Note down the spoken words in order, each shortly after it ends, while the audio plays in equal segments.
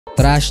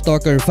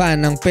Trashtalker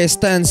fan ng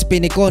Pistons,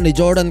 PINIKON ni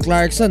Jordan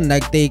Clarkson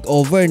nag-take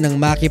over ng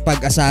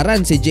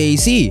makipag-asaran si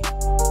JC.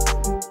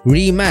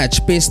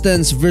 Rematch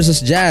Pistons vs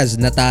Jazz.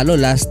 Natalo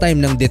last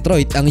time ng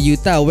Detroit ang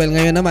Utah. Well,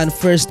 ngayon naman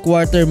first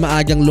quarter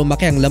maagang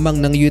lumaki ang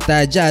lamang ng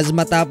Utah Jazz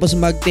matapos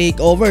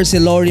mag-take over si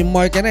Lauri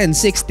Markkanen.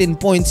 16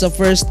 points sa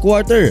first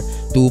quarter.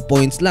 2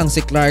 points lang si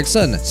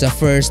Clarkson sa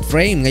first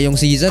frame. Ngayong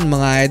season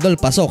mga idol,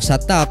 pasok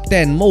sa top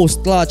 10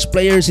 most clutch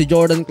players si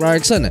Jordan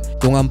Clarkson.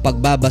 Kung ang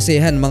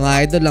pagbabasehan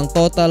mga idol ang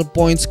total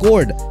points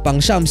scored,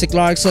 pang-siyam si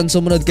Clarkson,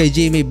 sumunod kay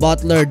Jimmy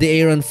Butler,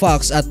 De'Aaron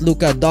Fox at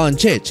Luka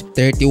Doncic.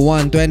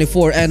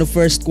 31-24 and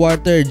first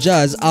quarter,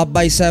 Jazz up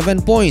by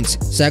 7 points.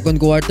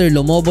 Second quarter,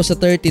 lumobo sa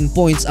 13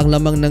 points ang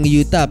lamang ng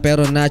Utah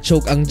pero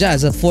na-choke ang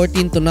Jazz at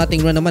 14-0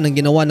 run naman ang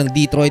ginawa ng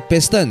Detroit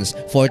Pistons.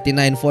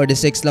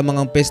 49-46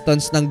 lamang ang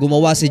Pistons nang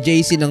gumawa si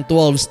JC ng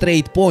 12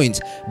 straight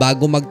points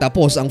bago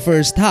magtapos ang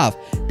first half.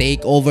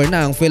 Take over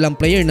na ang filang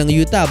player ng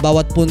Utah.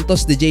 Bawat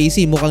puntos ni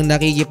JC mukhang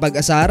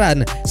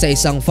nakikipag-asaran sa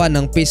isang fan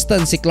ng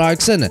Pistons, si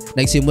Clarkson.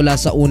 Nagsimula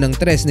sa unang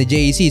tres ni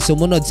JC,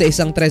 sumunod sa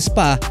isang tres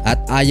pa at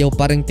ayaw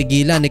pa ring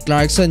tigilan ni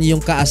Clarkson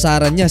yung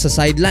kaasaran niya sa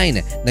sideline.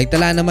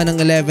 Nagtala naman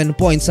ng 11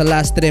 points sa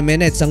last 3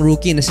 minutes ang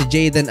rookie na si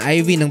Jaden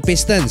Ivey ng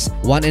Pistons.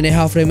 1.5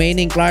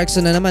 remaining,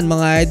 Clarkson na naman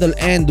mga idol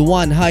and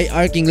one high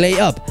arcing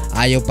layup.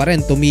 Ayaw pa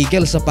rin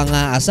tumigil sa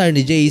pang-aasar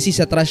ni JC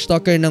sa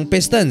Trashtalker ng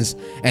Pistons.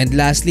 And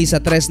lastly sa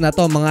tres na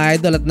to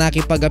mga idol at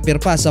nakipag-appear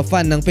pa sa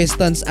fan ng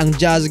Pistons ang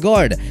Jazz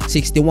guard.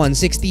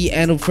 61-60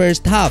 and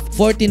first half,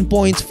 14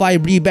 points,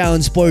 5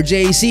 rebounds for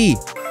JC.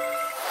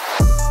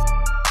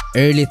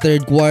 Early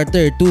third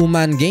quarter,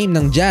 two-man game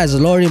ng Jazz,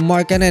 Lauri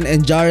Markkanen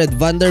and Jared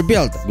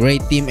Vanderbilt.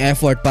 Great team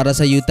effort para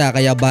sa Utah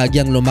kaya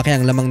bahagyang lumaki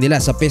ang lamang nila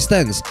sa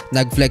Pistons.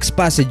 Nag-flex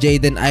pa si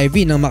Jaden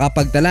Ivey nang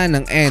makapagtala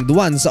ng and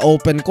one sa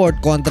open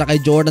court kontra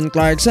kay Jordan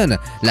Clarkson.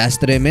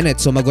 Last 3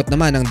 minutes, sumagot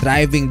naman ang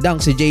driving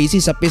dunk si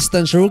JC sa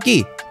Pistons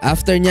rookie.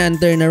 After nyan,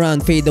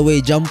 turnaround fadeaway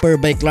jumper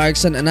by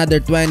Clarkson.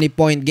 Another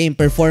 20-point game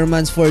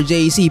performance for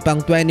JC. Pang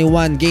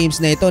 21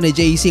 games na ito ni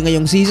JC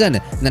ngayong season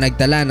na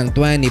nagtala ng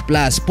 20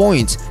 plus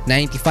points.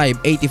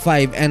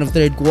 95-85 end of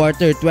third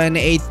quarter,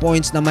 28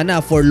 points naman na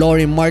for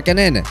Lauri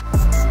Markkanen.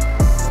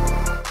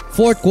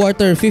 Fourth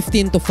quarter,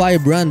 15-5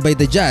 run by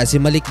the Jazz. Si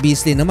Malik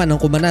Beasley naman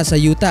ang kumana sa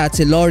Utah at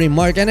si Lauri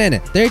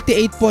Markkanen.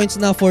 38 points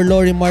na for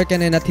Lauri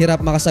Markkanen at hirap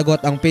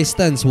makasagot ang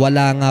Pistons.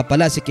 Wala nga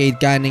pala si Cade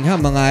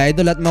Cunningham mga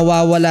idol at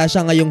mawawala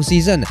siya ngayong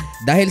season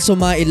dahil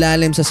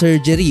sumailalim sa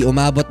surgery.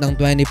 Umabot ng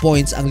 20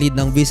 points ang lead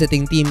ng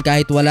visiting team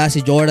kahit wala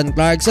si Jordan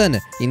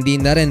Clarkson. Hindi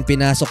na rin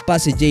pinasok pa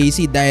si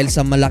JC dahil sa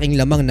malaking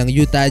lamang ng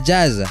Utah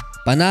Jazz.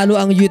 Panalo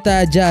ang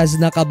Utah Jazz,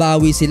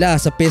 nakabawi sila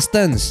sa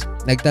Pistons.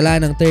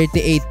 Nagtala ng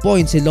 38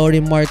 points si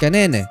Lauri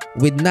Markkanen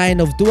with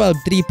 9 of 12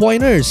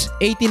 3-pointers,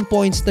 18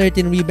 points,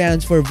 13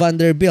 rebounds for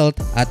Vanderbilt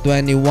at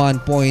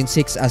 21.6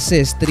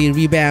 assists, 3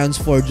 rebounds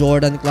for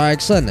Jordan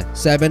Clarkson.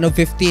 7 of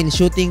 15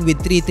 shooting with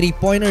 3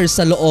 3-pointers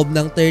sa loob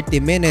ng 30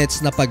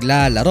 minutes na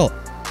paglalaro.